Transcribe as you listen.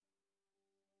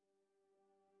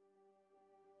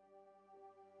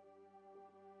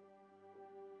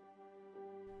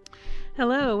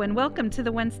Hello, and welcome to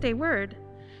the Wednesday Word.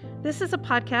 This is a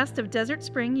podcast of Desert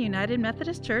Spring United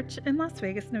Methodist Church in Las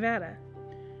Vegas, Nevada.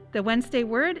 The Wednesday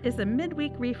Word is a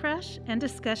midweek refresh and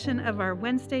discussion of our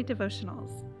Wednesday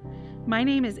devotionals. My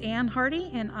name is Ann Hardy,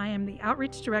 and I am the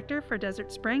Outreach Director for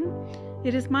Desert Spring.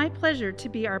 It is my pleasure to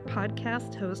be our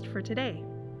podcast host for today.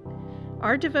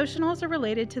 Our devotionals are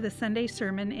related to the Sunday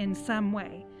sermon in some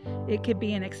way. It could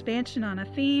be an expansion on a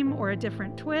theme or a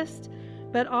different twist,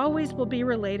 but always will be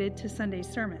related to Sunday's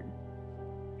sermon.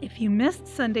 If you missed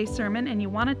Sunday's sermon and you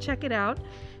want to check it out,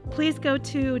 please go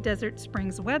to Desert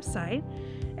Spring's website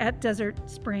at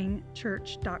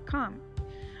desertspringchurch.com.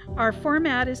 Our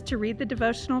format is to read the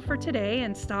devotional for today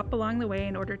and stop along the way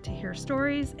in order to hear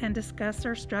stories and discuss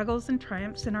our struggles and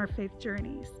triumphs in our faith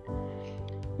journeys.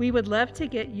 We would love to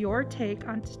get your take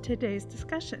on today's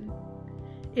discussion.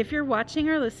 If you're watching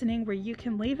or listening where you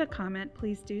can leave a comment,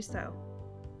 please do so.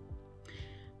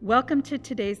 Welcome to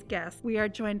today's guest. We are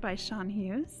joined by Sean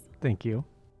Hughes. Thank you.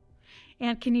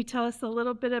 And can you tell us a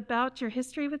little bit about your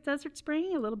history with Desert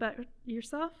Spring, a little about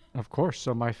yourself? Of course.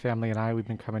 So my family and I, we've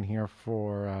been coming here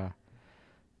for 8 or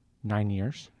 9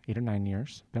 years.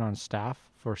 Been on staff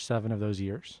for 7 of those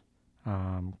years.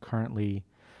 Currently,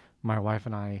 my wife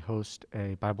and I host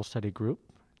a Bible study group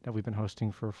that we've been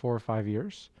hosting for 4 or 5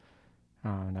 years.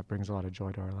 And that brings a lot of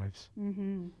joy to our lives.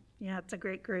 Mm-hmm. Yeah, it's a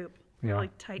great group. Yeah,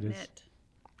 really tight-knit.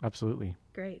 Absolutely.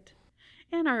 Great.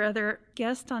 And our other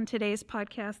guest on today's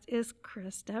podcast is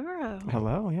Chris Devereaux.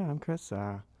 Hello. Yeah, I'm Chris.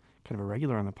 Kind of a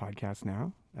regular on the podcast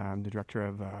now. I'm the director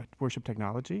of worship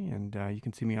technology, and you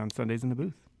can see me on Sundays in the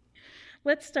booth.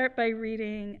 Let's start by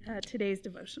reading today's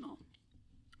devotional.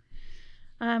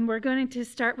 We're going to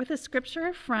start with a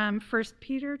scripture from 1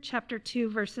 Peter chapter 2,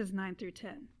 verses 9 through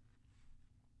 10.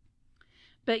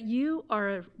 But you are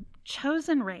a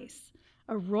chosen race,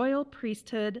 a royal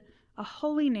priesthood, a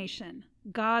holy nation,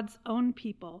 God's own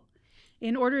people,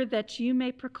 in order that you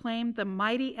may proclaim the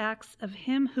mighty acts of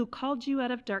him who called you out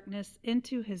of darkness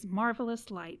into his marvelous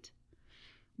light.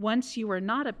 Once you were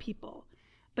not a people,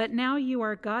 but now you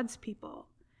are God's people.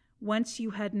 Once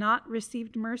you had not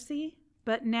received mercy,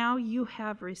 but now you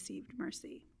have received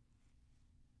mercy.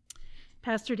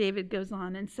 Pastor David goes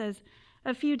on and says,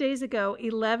 a few days ago,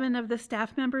 11 of the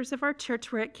staff members of our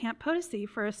church were at Camp Potosi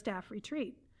for a staff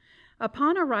retreat.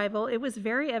 Upon arrival, it was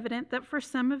very evident that for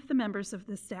some of the members of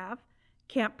the staff,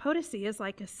 Camp Potosi is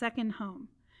like a second home.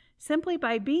 Simply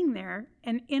by being there,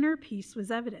 an inner peace was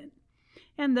evident.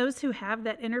 And those who have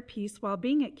that inner peace while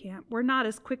being at camp were not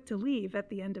as quick to leave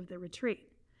at the end of the retreat.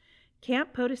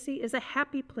 Camp Potosi is a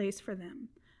happy place for them,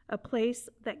 a place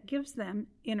that gives them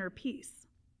inner peace.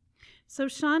 So,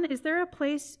 Sean, is there a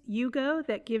place you go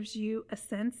that gives you a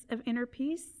sense of inner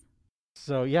peace?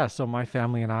 So my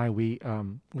family and I, we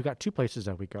got 2 places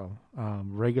that we go.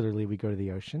 Regularly, we go to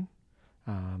the ocean,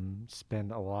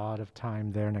 spend a lot of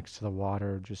time there next to the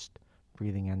water, just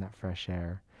breathing in that fresh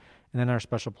air. And then our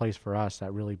special place for us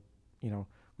that really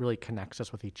connects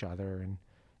us with each other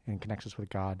and connects us with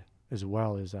God as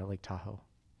well is Lake Tahoe.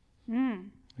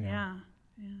 Yeah,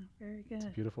 very good. It's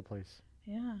a beautiful place.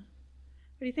 Yeah.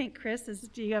 What do you think, Chris?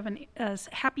 Do you have a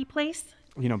happy place?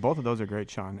 Both of those are great,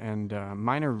 Sean, and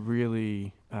mine are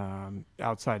really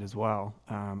outside as well.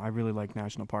 I really like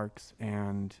national parks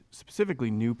and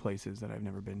specifically new places that I've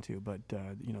never been to, but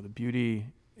the beauty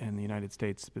in the United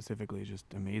States specifically is just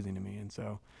amazing to me, and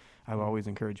so I always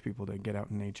encourage people to get out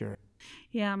in nature.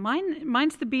 Yeah,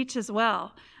 mine's the beach as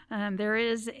well. There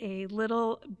is a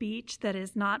little beach that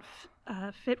is not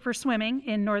fit for swimming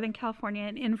in Northern California,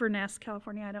 in Inverness,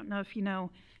 California. I don't know if you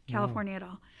know California at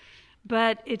all.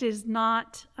 But it is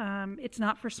not, it's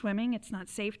not for swimming. It's not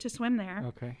safe to swim there.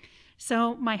 Okay.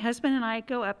 So my husband and I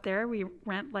go up there. We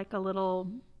rent like a little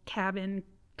cabin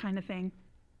kind of thing.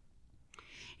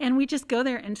 And we just go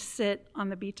there and sit on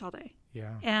the beach all day.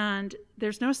 Yeah. And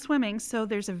there's no swimming, so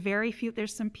there's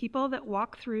some people that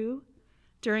walk through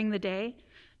during the day,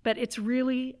 but it's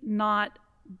really not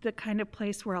the kind of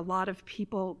place where a lot of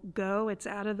people go. It's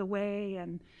out of the way,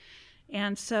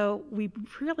 and so we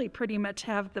really pretty much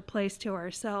have the place to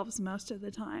ourselves most of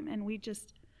the time. And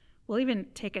we'll even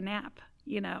take a nap,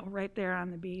 right there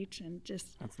on the beach and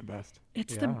just. That's the best.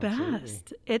 It's the best.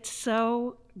 Absolutely. It's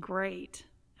so great.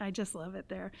 I just love it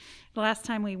there. The last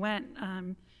time we went,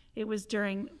 it was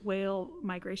during whale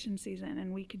migration season,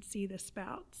 and we could see the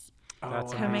spouts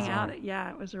coming out.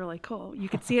 Yeah, it was really cool. You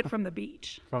could see it from the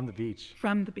beach. From the beach.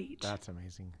 That's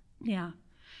amazing. Yeah.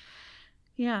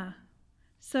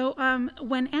 So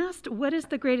when asked what is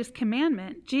the greatest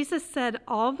commandment, Jesus said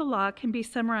all the law can be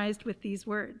summarized with these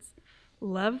words.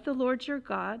 Love the Lord your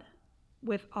God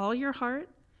with all your heart,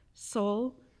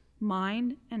 soul,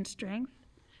 mind, and strength,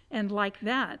 And like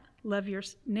that, love your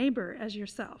neighbor as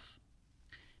yourself.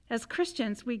 As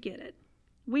Christians, we get it.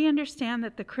 We understand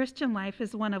that the Christian life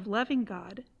is one of loving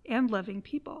God and loving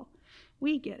people.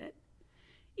 We get it.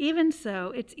 Even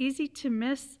so, it's easy to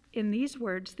miss in these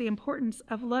words the importance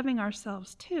of loving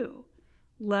ourselves too.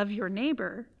 Love your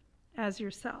neighbor as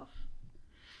yourself.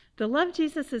 The love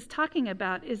Jesus is talking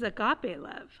about is agape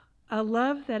love, a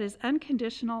love that is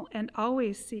unconditional and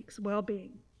always seeks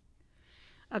well-being.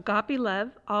 Agape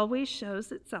love always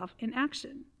shows itself in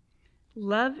action.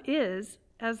 Love is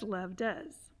as love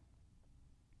does.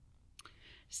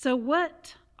 So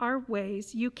what are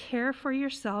ways you care for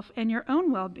yourself and your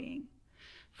own well-being?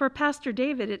 For Pastor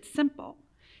David, it's simple.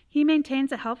 He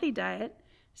maintains a healthy diet,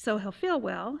 so he'll feel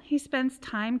well. He spends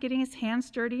time getting his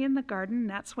hands dirty in the garden.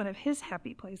 That's one of his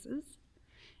happy places.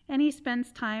 And he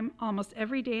spends time almost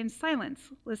every day in silence,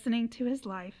 listening to his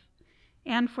life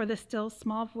and for the still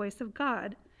small voice of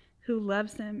God who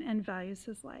loves him and values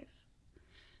his life.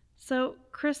 So,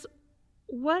 Chris,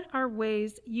 what are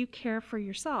ways you care for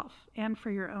yourself and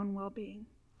for your own well-being?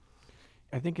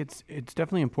 I think it's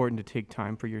definitely important to take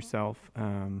time for yourself.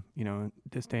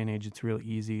 This day and age, it's real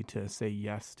easy to say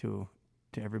yes to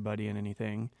everybody and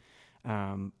anything,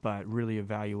 but really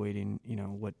evaluating,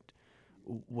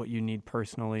 what you need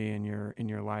personally in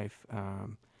your life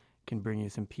can bring you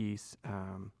some peace.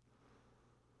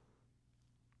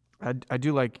 I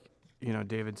do like,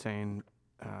 David saying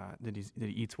that he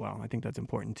eats well. I think that's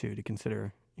important too, to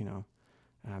consider.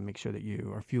 Make sure that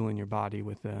you are fueling your body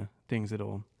with the things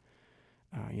that'll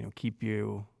keep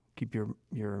your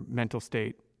mental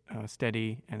state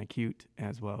steady and acute,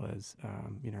 as well as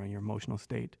your emotional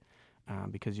state,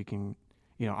 because you can,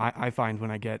 I find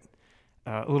when I get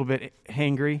a little bit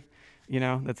hangry,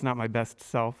 that's not my best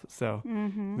self. So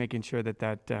making sure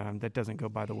that doesn't go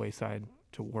by the wayside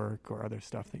to work or other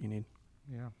stuff that you need.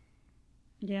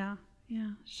 Yeah.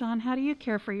 Sean, how do you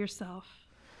care for yourself?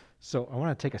 So I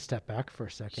want to take a step back for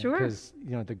a second. Sure. Because,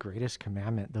 the greatest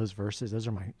commandment, those verses, those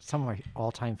are some of my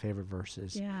all-time favorite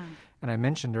verses. Yeah. And I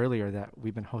mentioned earlier that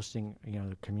we've been hosting,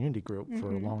 the community group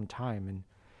for a long time.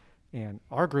 And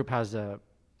our group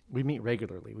we meet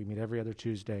regularly. We meet every other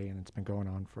Tuesday, and it's been going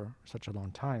on for such a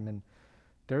long time. And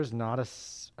there's not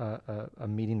a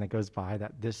meeting that goes by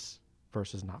that this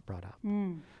verse is not brought up.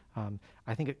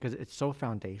 I think because it's so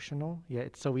foundational, yet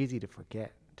it's so easy to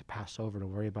forget, to pass over, to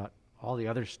worry about all the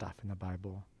other stuff in the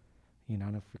Bible,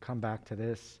 and if we come back to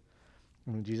this,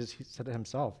 Jesus, he said it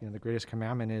himself, the greatest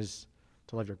commandment is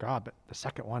to love your God, but the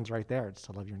second one's right there, it's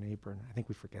to love your neighbor, and I think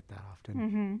we forget that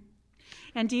often.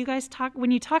 And do you guys when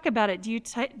you talk about it, do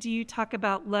you talk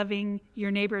about loving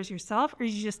your neighbor as yourself, or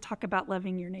do you just talk about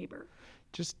loving your neighbor?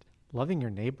 Just loving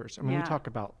your neighbors. We talk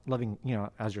about loving,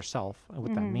 as yourself, and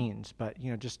what that means, but,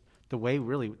 just the way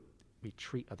really we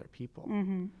treat other people,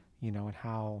 and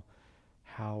how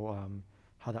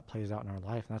that plays out in our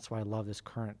life. And that's why I love this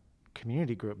current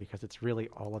community group, because it's really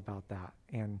all about that.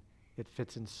 And it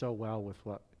fits in so well with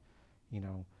what,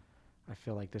 I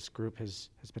feel like this group has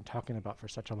been talking about for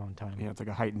such a long time. Yeah, it's like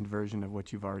a heightened version of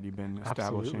what you've already been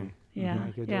establishing.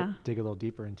 Absolutely. Dig a little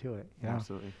deeper into it. Yeah.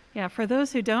 Absolutely. Yeah, for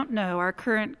those who don't know, our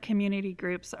current community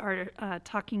groups are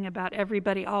talking about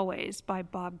Everybody Always by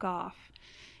Bob Goff.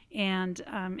 And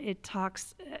it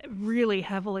talks really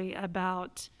heavily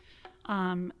about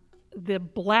the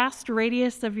blast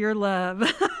radius of your love.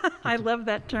 I love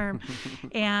that term.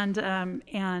 And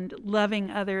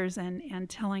loving others and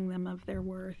telling them of their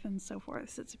worth and so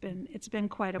forth. So it's been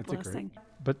quite a blessing.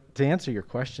 But to answer your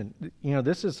question,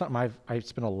 this is something I've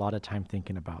spent a lot of time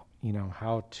thinking about,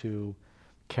 how to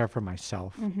care for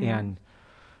myself. And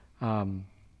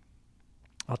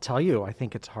I'll tell you, I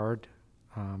think it's hard,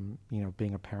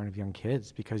 being a parent of young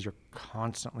kids, because you're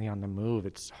constantly on the move.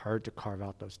 It's hard to carve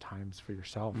out those times for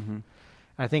yourself.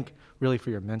 I think really for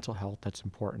your mental health, that's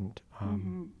important.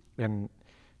 And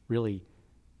really,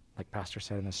 like Pastor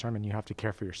said in the sermon, you have to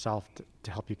care for yourself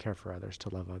to help you care for others, to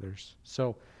love others.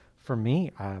 So for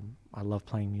me, I love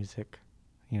playing music,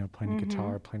 playing the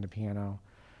guitar, playing the piano,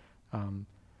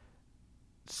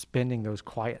 spending those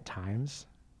quiet times,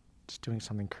 just doing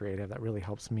something creative that really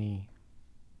helps me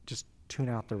just tune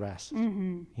out the rest,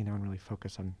 and really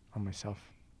focus on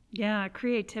myself. Yeah,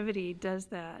 creativity does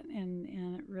that,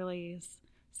 and it really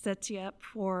sets you up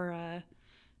for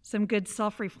some good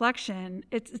self-reflection.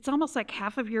 It's almost like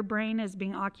half of your brain is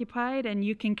being occupied, and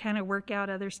you can kind of work out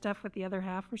other stuff with the other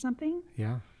half or something.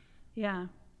 Yeah. What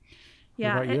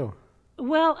about you?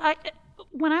 Well,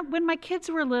 when my kids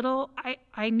were little,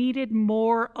 I needed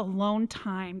more alone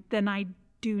time than I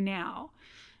do now.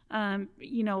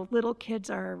 Little kids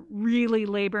are really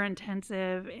labor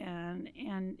intensive, and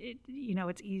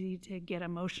it's easy to get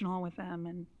emotional with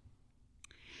them.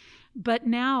 But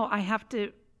now I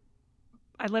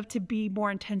love to be more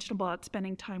intentional about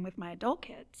spending time with my adult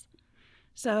kids.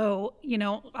 So,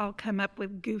 I'll come up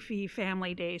with goofy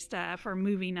family day stuff or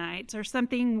movie nights or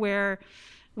something where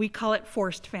we call it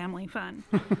forced family fun.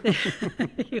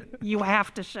 You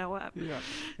have to show up. Yeah.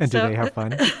 And do they have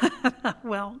fun?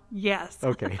 Well, yes.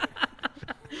 Okay.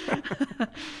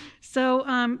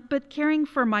 So, but caring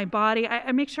for my body,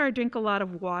 I make sure I drink a lot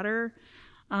of water.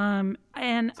 And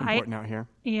It's important out here.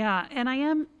 Yeah, and I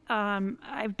am.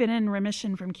 I've been in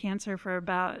remission from cancer for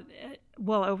about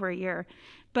over a year,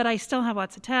 but I still have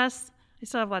lots of tests. I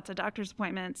still have lots of doctor's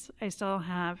appointments. I still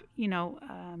have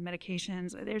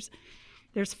medications.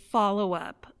 There's follow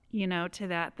up to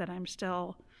that I'm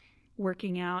still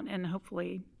working out, and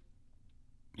hopefully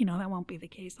that won't be the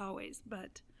case always.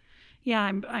 But yeah,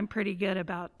 I'm pretty good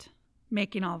about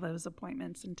making all those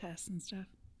appointments and tests and stuff.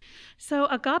 So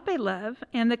agape love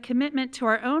and the commitment to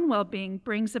our own well-being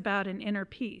brings about an inner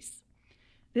peace.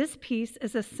 This peace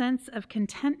is a sense of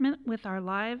contentment with our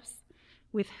lives,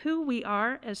 with who we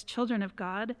are as children of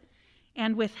God,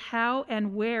 and with how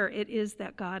and where it is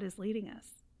that God is leading us.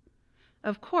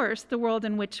 Of course, the world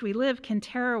in which we live can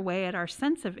tear away at our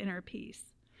sense of inner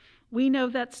peace. We know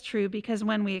that's true because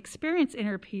when we experience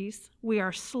inner peace, we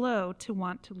are slow to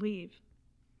want to leave.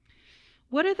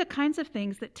 What are the kinds of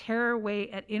things that tear away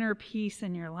at inner peace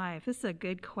in your life? This is a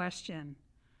good question.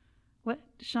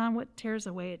 Sean, what tears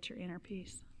away at your inner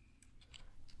peace?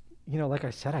 Like I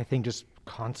said, I think just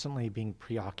constantly being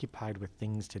preoccupied with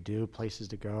things to do, places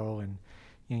to go, and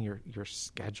your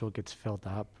schedule gets filled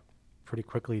up pretty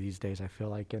quickly these days, I feel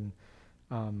like, and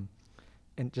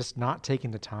just not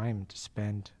taking the time to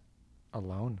spend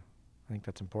alone. I think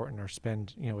that's important, or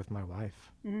spend with my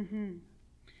wife. Mm-hmm.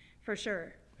 For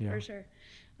sure. Yeah. For sure.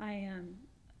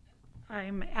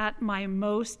 I'm at my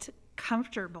most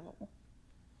comfortable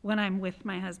when I'm with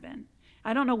my husband.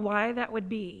 I don't know why that would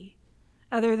be,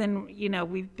 other than,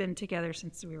 we've been together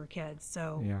since we were kids.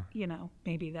 So, yeah.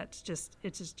 Maybe it's just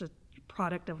a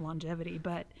product of longevity.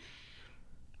 But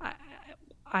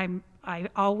I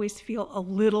always feel a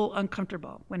little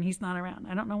uncomfortable when he's not around.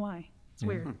 I don't know why. It's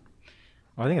weird.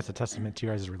 Well, I think it's a testament to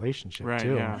you guys' relationship, right,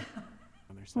 too. Yeah.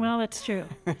 Well, that's true.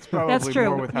 It's probably that's true.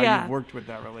 more with how yeah. you've worked with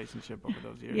that relationship over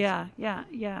those years.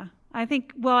 Yeah. I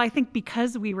think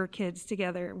because we were kids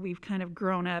together, we've kind of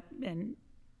grown up, and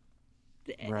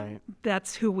right.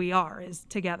 That's who we are, is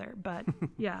together. But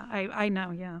yeah, I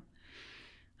know. Yeah.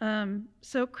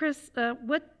 So Chris,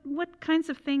 what kinds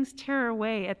of things tear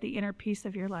away at the inner peace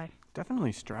of your life?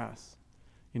 Definitely stress.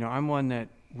 I'm one that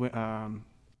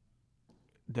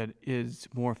that is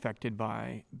more affected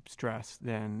by stress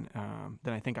than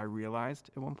I think I realized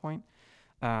at one point.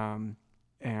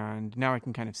 And now I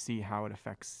can kind of see how it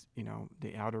affects,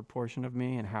 the outer portion of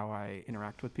me and how I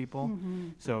interact with people. Mm-hmm.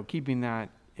 So keeping that,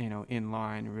 in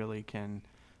line really can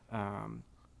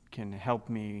help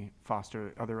me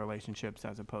foster other relationships,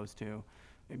 as opposed to,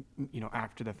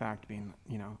 after the fact being,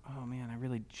 oh man, I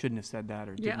really shouldn't have said that,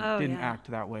 or didn't act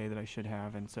that way that I should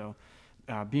have. And so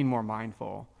being more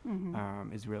mindful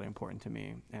is really important to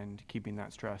me, and keeping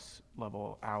that stress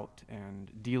level out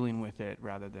and dealing with it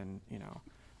rather than,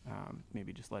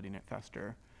 maybe just letting it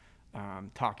fester,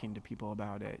 talking to people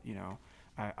about it.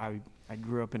 I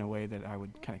grew up in a way that I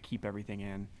would kind of keep everything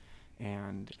in,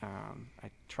 and I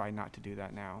try not to do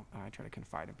that now. I try to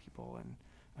confide in people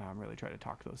and really try to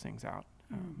talk those things out.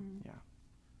 Yeah.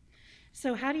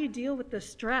 So how do you deal with the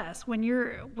stress when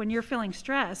you're feeling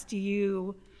stressed? Do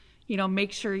you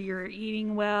make sure you're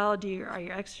eating well? Are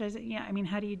you exercising? Yeah,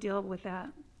 how do you deal with that?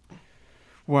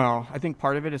 Well, I think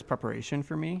part of it is preparation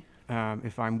for me.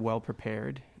 If I'm well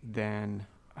prepared, then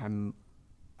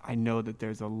I know that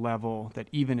there's a level that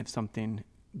even if something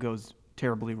goes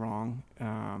terribly wrong,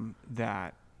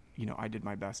 that I did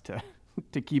my best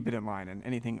to keep it in line, and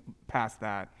anything past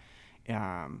that,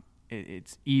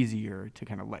 it's easier to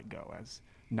kind of let go as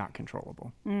not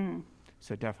controllable.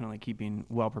 So definitely keeping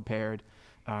well prepared.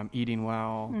 Eating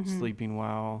well, sleeping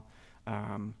well.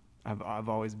 I've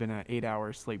always been an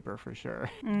 8-hour sleeper for sure.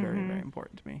 It's very, very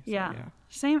important to me. So, yeah.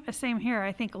 Same here.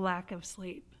 I think lack of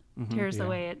sleep tears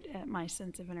away at my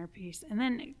sense of inner peace. And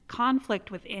then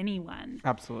conflict with anyone.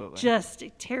 Absolutely.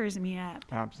 It tears me up.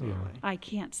 Absolutely. I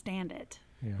can't stand it.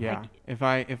 Yeah. If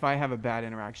I have a bad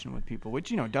interaction with people,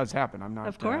 which does happen, I'm not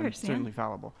of course, certainly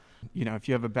fallible. If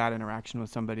you have a bad interaction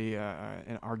with somebody,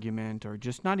 an argument, or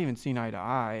just not even seeing eye to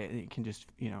eye, it can just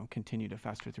continue to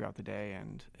fester throughout the day.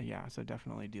 And so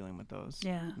definitely dealing with those.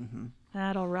 Yeah,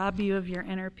 that'll rob you of your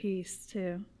inner peace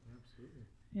too.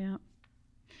 Yeah.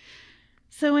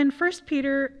 So in 1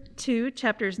 Peter 2,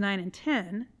 chapters 9 and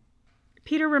 10,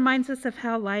 Peter reminds us of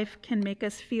how life can make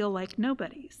us feel like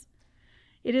nobodies.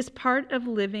 It is part of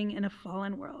living in a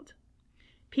fallen world.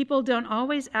 People don't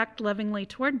always act lovingly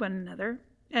toward one another,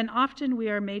 and often we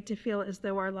are made to feel as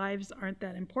though our lives aren't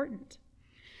that important.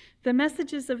 The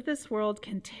messages of this world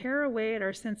can tear away at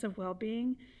our sense of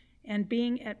well-being and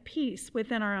being at peace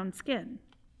within our own skin.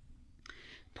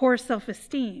 Poor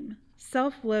self-esteem,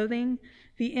 self-loathing,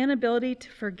 the inability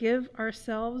to forgive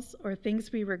ourselves or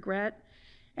things we regret,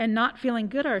 and not feeling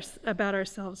good about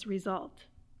ourselves result.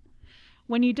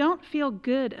 When you don't feel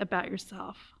good about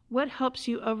yourself, what helps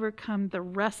you overcome the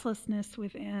restlessness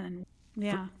within?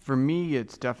 Yeah. For me,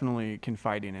 it's definitely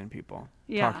confiding in people,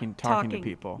 Yeah, talking to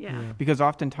people. Yeah. Because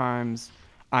oftentimes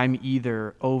I'm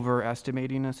either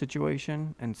overestimating a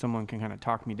situation and someone can kind of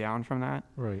talk me down from that,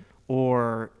 Right.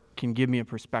 or can give me a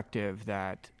perspective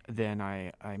that then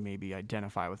I maybe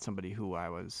identify with somebody who I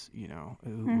was, who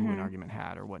an argument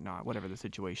had or whatnot, whatever the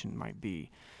situation might be.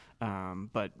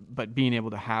 But being able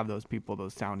to have those people,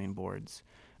 those sounding boards,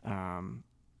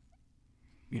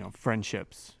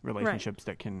 friendships, relationships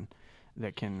that can,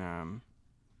 that's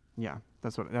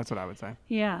what I would say.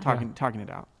 Yeah. Talking it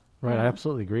out. Right. Yeah. I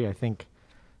absolutely agree. I think,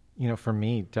 for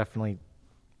me, definitely,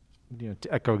 to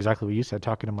echo exactly what you said,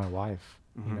 talking to my wife,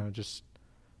 just,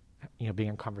 being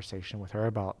in conversation with her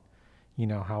about,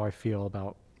 how I feel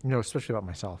about, especially about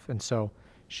myself. And so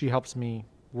she helps me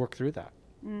work through that.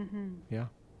 Mm-hmm. Yeah.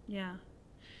 Yeah.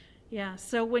 Yeah.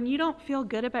 So when you don't feel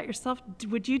good about yourself,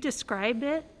 would you describe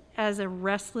it as a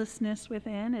restlessness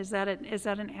within? Is that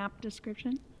an apt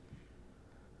description?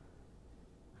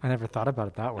 I never thought about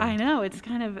it that way. I know, it's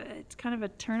kind of a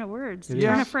turn of words, It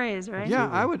turn is. of phrase, right? Yeah,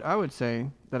 Absolutely. I would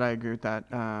say that I agree with that.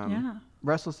 Yeah.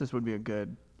 Restlessness would be a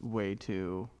good way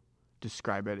to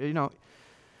describe it.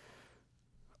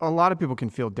 A lot of people can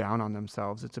feel down on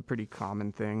themselves. It's a pretty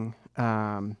common thing.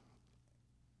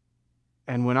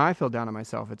 And when I feel down on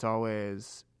myself, it's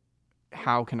always,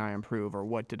 how can I improve, or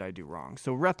what did I do wrong?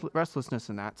 So restlessness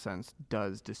in that sense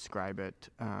does describe it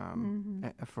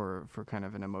for kind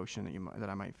of an emotion that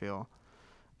I might feel,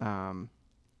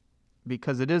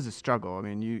 because it is a struggle. I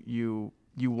mean, you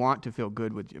want to feel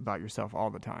good about yourself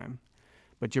all the time,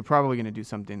 but you're probably going to do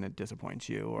something that disappoints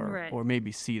you, or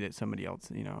maybe see that somebody else,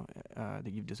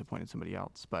 that you've disappointed somebody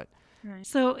else. But Right.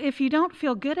 So if you don't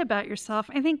feel good about yourself,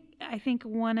 I think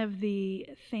one of the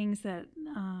things that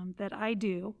I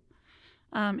do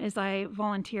is I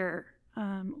volunteer,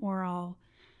 or I'll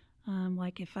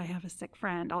like if I have a sick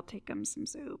friend, I'll take them some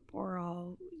soup, or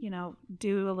I'll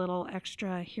do a little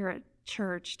extra here at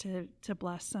church to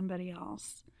bless somebody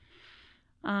else.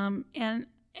 And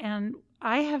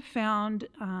I have found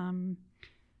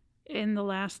in the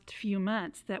last few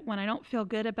months that when I don't feel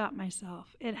good about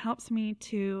myself, it helps me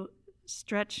to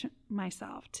stretch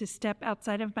myself, to step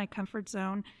outside of my comfort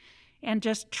zone and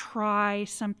just try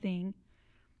something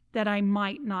that I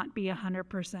might not be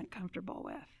 100% comfortable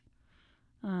with.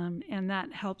 And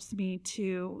that helps me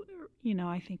to,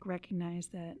 I think recognize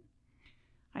that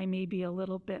I may be a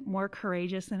little bit more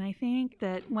courageous than I think,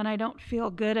 that when I don't feel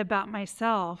good about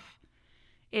myself,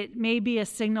 it may be a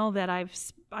signal that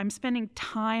I'm spending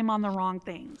time on the wrong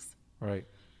things. Right.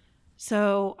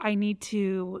 So I need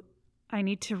to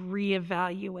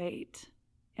reevaluate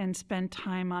and spend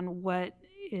time on what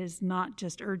is not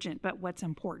just urgent, but what's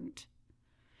important.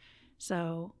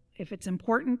 So if it's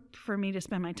important for me to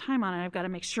spend my time on it, I've got to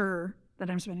make sure that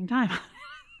I'm spending time on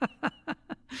it.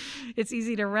 It's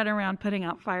easy to run around putting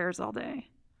out fires all day.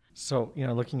 So,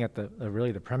 looking at the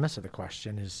premise of the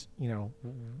question is,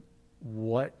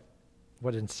 what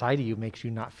inside of you makes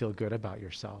you not feel good about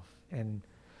yourself? And,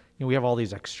 we have all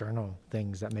these external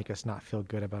things that make us not feel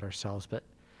good about ourselves. But,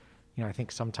 I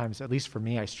think sometimes, at least for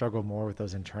me, I struggle more with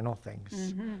those internal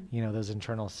things, those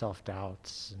internal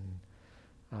self-doubts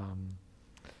and,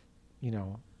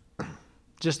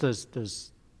 just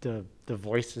the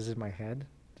voices in my head.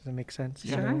 Does that make sense?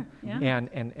 Sure. Yeah.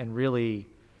 And really,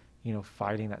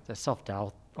 fighting that, the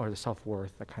self-doubt or the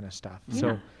self-worth, that kind of stuff.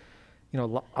 Yeah.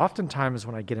 So, oftentimes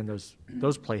when I get in those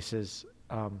places,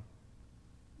 I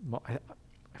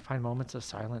find moments of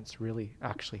silence really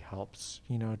actually helps,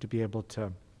 to be able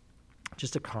to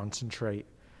just to concentrate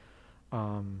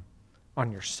on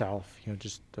yourself,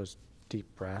 just those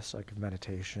deep breaths, like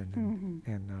meditation.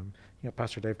 And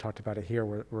Pastor Dave talked about it here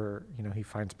where he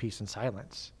finds peace in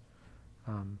silence.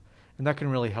 And that can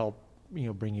really help,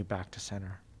 bring you back to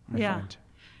center. I find.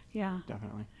 Yeah.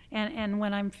 definitely. And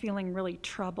when I'm feeling really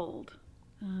troubled,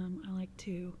 I like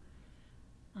to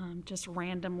just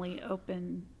randomly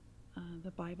open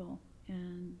the Bible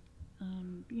and,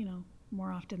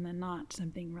 more often than not,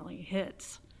 something really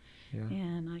hits,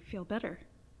 and I feel better.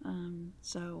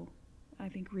 So I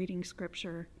think reading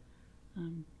scripture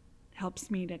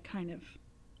helps me to kind of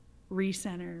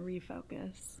recenter,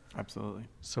 refocus. Absolutely.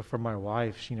 So for my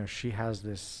wife, she has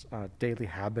this daily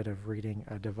habit of reading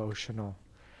a devotional,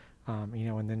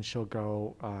 and then she'll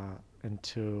go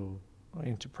into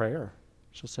prayer.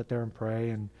 She'll sit there and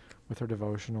pray, and with her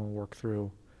devotional, work through,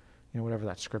 whatever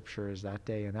that scripture is that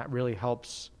day, and that really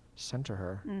helps center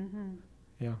her. Mm-hmm.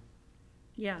 Yeah.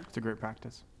 Yeah. It's a great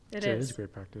practice. It is a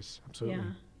great practice. Absolutely.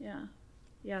 Yeah.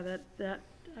 That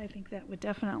I think that would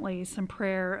definitely, some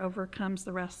prayer overcomes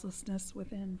the restlessness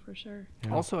within, for sure.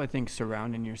 Yeah. Also, I think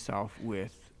surrounding yourself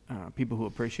with people who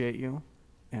appreciate you,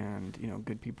 and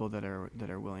good people that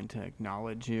are willing to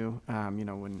acknowledge you. I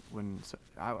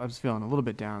was feeling a little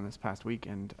bit down this past week,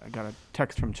 and I got a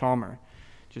text from Chalmer,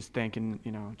 just thanking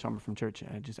Chalmer from church,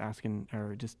 just asking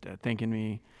or just thanking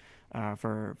me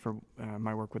for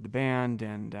my work with the band,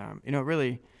 and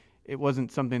really, it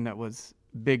wasn't something that was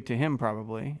big to him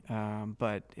probably,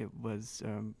 but it was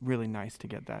really nice to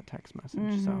get that text message.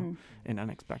 Mm-hmm. So, and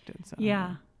unexpected. So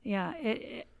yeah.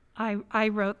 I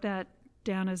wrote that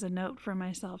down as a note for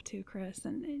myself too, Chris,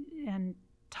 and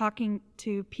talking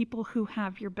to people who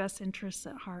have your best interests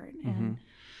at heart, and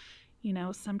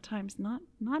sometimes not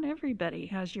everybody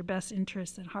has your best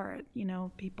interests at heart.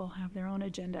 People have their own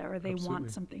agenda, or they Absolutely.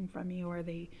 want something from you, or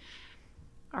they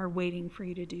are waiting for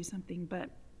you to do something, but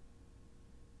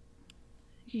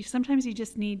sometimes you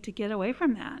just need to get away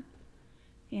from that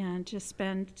and just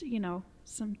spend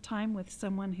some time with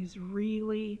someone who's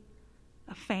really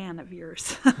a fan of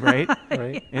yours. Right.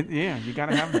 Right. You got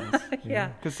to have those. Yeah.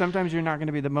 Because sometimes you're not going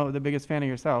to be the biggest fan of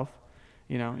yourself,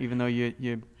 even though you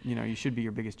should be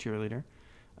your biggest cheerleader.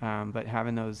 But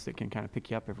having those that can kind of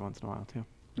pick you up every once in a while too.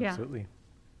 Yeah. Absolutely.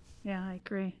 Yeah, I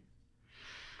agree.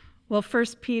 Well, 1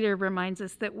 Peter reminds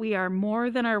us that we are more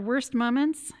than our worst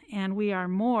moments, and we are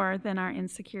more than our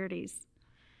insecurities.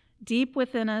 Deep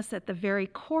within us, at the very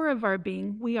core of our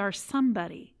being, we are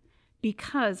somebody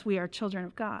because we are children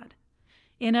of God.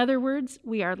 In other words,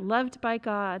 we are loved by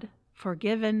God,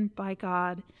 forgiven by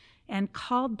God, and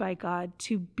called by God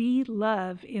to be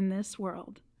love in this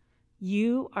world.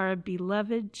 You are a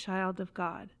beloved child of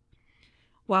God.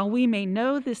 While we may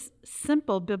know this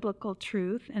simple biblical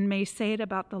truth and may say it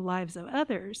about the lives of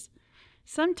others,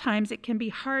 sometimes it can be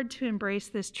hard to embrace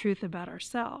this truth about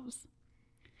ourselves.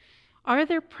 Are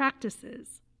there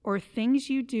practices or things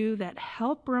you do that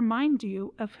help remind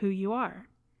you of who you are?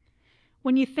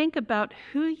 When you think about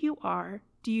who you are,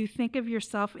 do you think of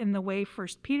yourself in the way 1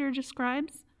 Peter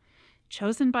describes?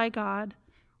 Chosen by God,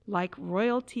 like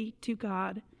royalty to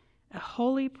God, a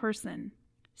holy person,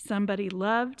 somebody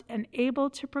loved and able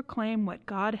to proclaim what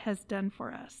God has done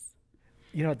for us.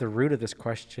 At the root of this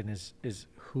question is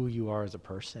who you are as a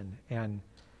person. And,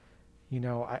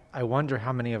 I wonder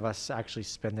how many of us actually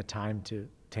spend the time to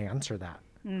answer that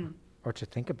or to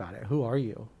think about it. Who are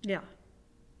you? Yeah.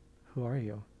 Who are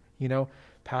you?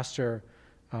 Pastor,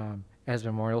 as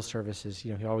memorial services,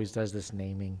 he always does this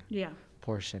naming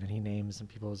portion, and he names some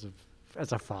people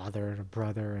as a father and a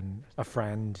brother and a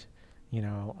friend,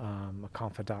 a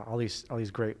confidant, all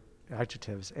these great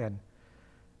adjectives, and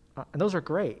those are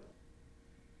great.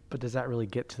 But does that really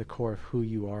get to the core of who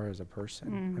you are as a person?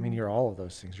 Mm-hmm. I mean, you're all of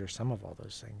those things. You're some of all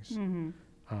those things. Mm-hmm.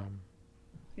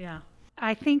 Yeah.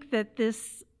 I think that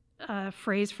this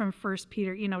phrase from 1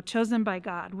 Peter, chosen by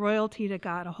God, royalty to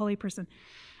God, a holy person,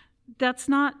 that's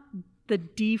not the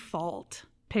default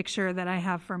picture that I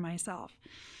have for myself.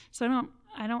 So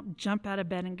I don't jump out of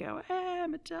bed and go,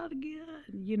 I'm a child of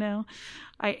God,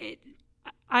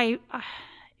 I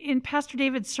in Pastor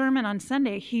David's sermon on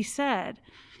Sunday, he said,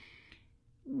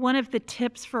 one of the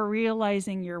tips for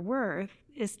realizing your worth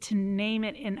is to name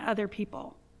it in other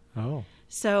people. Oh.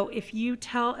 So if you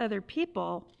tell other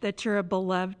people that you're a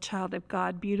beloved child of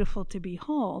God, beautiful to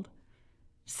behold,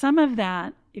 some of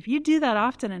that, if you do that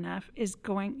often enough, you're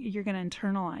going to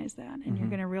internalize that, and you're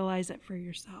going to realize it for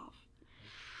yourself.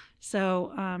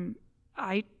 So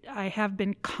I have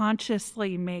been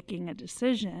consciously making a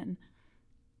decision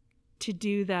to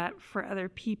do that for other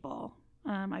people.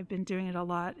 I've been doing it a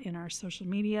lot in our social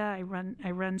media. I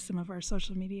run some of our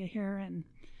social media here, and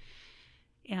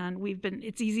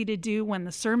it's easy to do when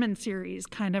the sermon series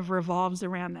kind of revolves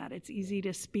around that. It's easy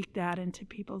to speak that into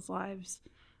people's lives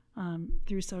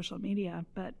through social media,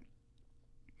 but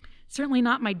certainly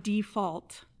not my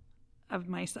default of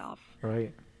myself.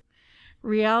 Right.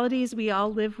 Realities we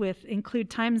all live with include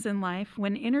times in life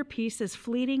when inner peace is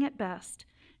fleeting at best,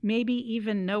 maybe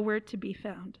even nowhere to be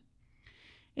found.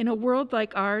 In a world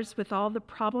like ours, with all the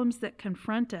problems that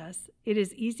confront us, it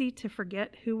is easy to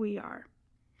forget who we are.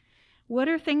 What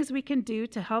are things we can do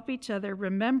to help each other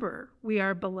remember we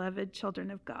are beloved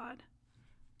children of God?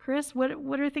 Chris, what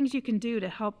are things you can do to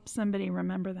help somebody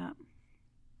remember that?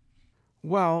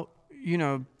 Well,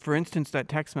 for instance, that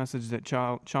text message that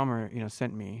Chalmer,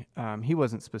 sent me, he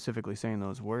wasn't specifically saying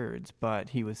those words, but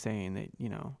he was saying that,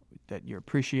 that you're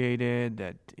appreciated,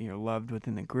 that you're loved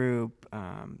within the group,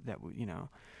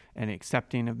 and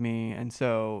accepting of me. And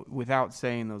so without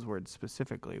saying those words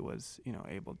specifically was,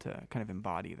 able to kind of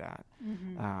embody that.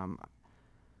 Mm-hmm.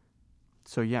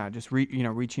 So yeah, just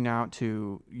reaching out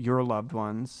to your loved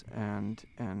ones and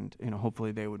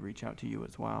hopefully they would reach out to you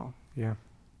as well. Yeah.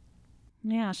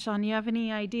 Yeah, Sean, you have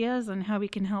any ideas on how we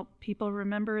can help people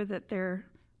remember that they're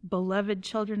beloved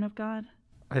children of God?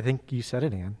 I think you said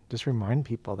it, Ann. Just remind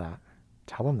people that.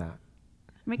 Tell them that.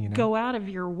 Go out of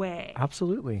your way.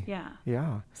 Absolutely. Yeah.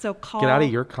 Yeah. So get out of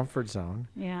your comfort zone.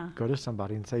 Yeah. Go to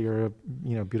somebody and say you're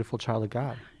a beautiful child of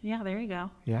God. Yeah, there you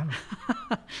go. Yeah.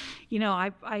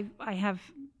 I have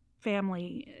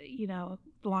family,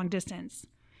 long distance,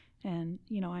 and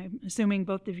I'm assuming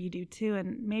both of you do too.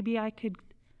 And maybe I could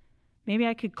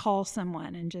call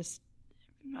someone and just,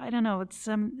 I don't know,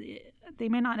 they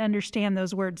may not understand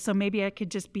those words, so maybe I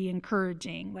could just be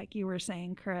encouraging, like you were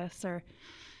saying, Chris, or,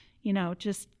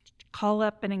 just call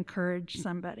up and encourage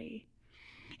somebody.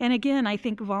 And again, I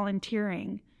think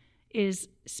volunteering is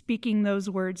speaking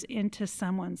those words into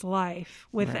someone's life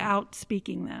without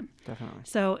speaking them. Definitely.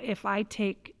 So if I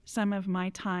take some of my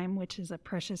time, which is a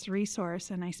precious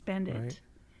resource, and I spend it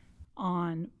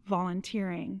on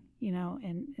volunteering,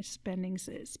 and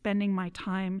spending my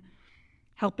time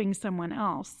helping someone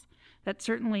else, that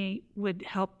certainly would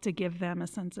help to give them a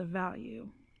sense of value.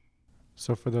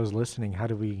 So for those listening, how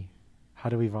do we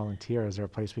volunteer? Is there a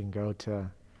place we can go to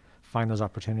find those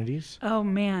opportunities? Oh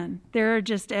man, they're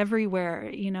just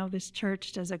everywhere. This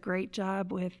church does a great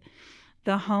job with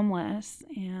the homeless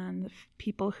and the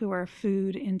people who are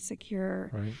food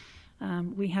insecure. Right.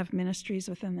 We have ministries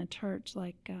within the church,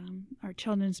 like our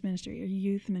children's ministry, our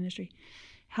youth ministry,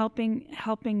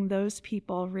 helping those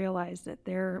people realize that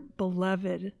they're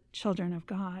beloved children of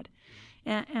God.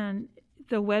 And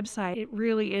the website, it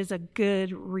really is a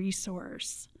good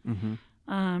resource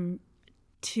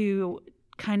to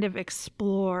kind of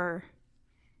explore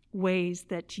ways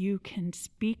that you can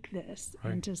speak this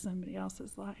into somebody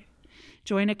else's life.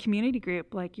 Join a community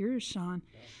group like yours, Sean.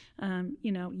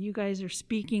 You guys are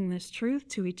speaking this truth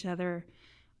to each other,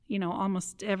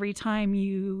 almost every time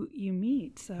you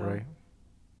meet. So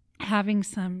having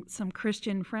some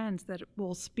Christian friends that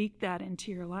will speak that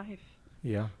into your life,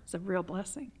 is a real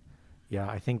blessing. Yeah,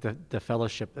 I think that the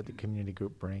fellowship that the community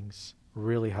group brings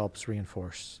really helps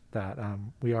reinforce that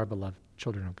we are beloved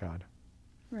children of God.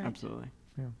 Right. Absolutely.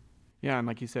 Yeah, and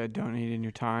like you said, donating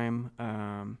your time.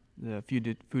 The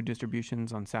food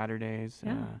distributions on Saturdays.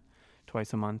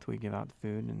 Twice a month we give out the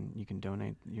food, and you can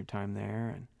donate your time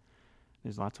there, and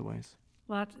there's lots of ways.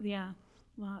 Lots.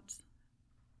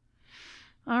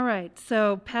 All right,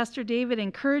 so Pastor David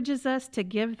encourages us to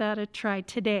give that a try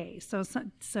today.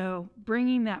 So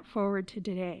bringing that forward to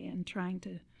today and trying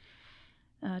to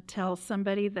tell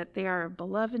somebody that they are a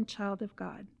beloved child of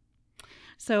God.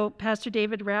 So Pastor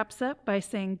David wraps up by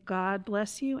saying, God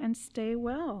bless you and stay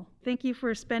well. Thank you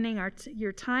for spending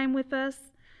your time with us.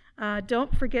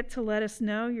 Don't forget to let us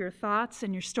know your thoughts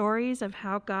and your stories of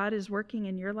how God is working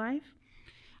in your life.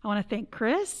 I want to thank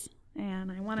Chris,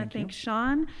 and I want to thank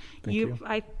Sean. Thank you.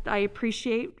 I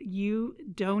appreciate you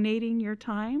donating your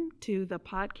time to the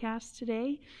podcast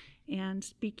today and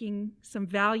speaking some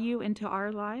value into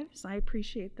our lives. I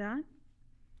appreciate that.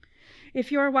 If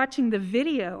you are watching the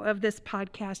video of this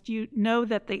podcast, you know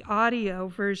that the audio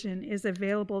version is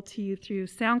available to you through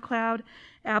SoundCloud,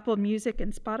 Apple Music,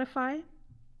 and Spotify.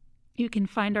 You can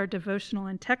find our devotional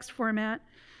in text format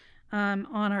on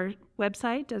our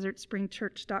website,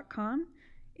 desertspringchurch.com.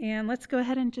 And let's go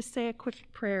ahead and just say a quick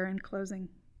prayer in closing.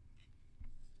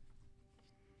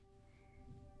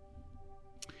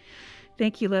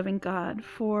 Thank you, loving God,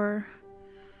 for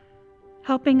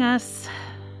helping us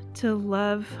to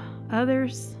love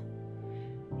others,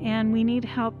 and we need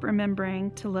help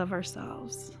remembering to love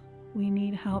ourselves. We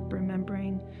need help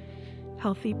remembering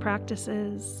healthy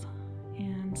practices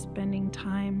and spending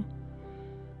time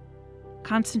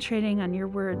concentrating on your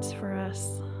words for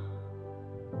us.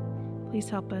 Please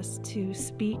help us to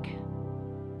speak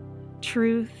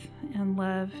truth and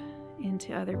love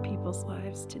into other people's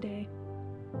lives today.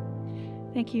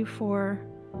 Thank you for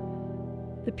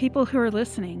the people who are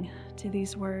listening to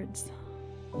these words.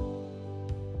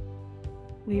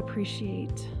 We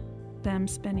appreciate them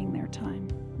spending their time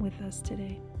with us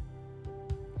today.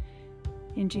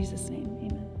 In Jesus' name,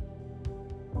 amen.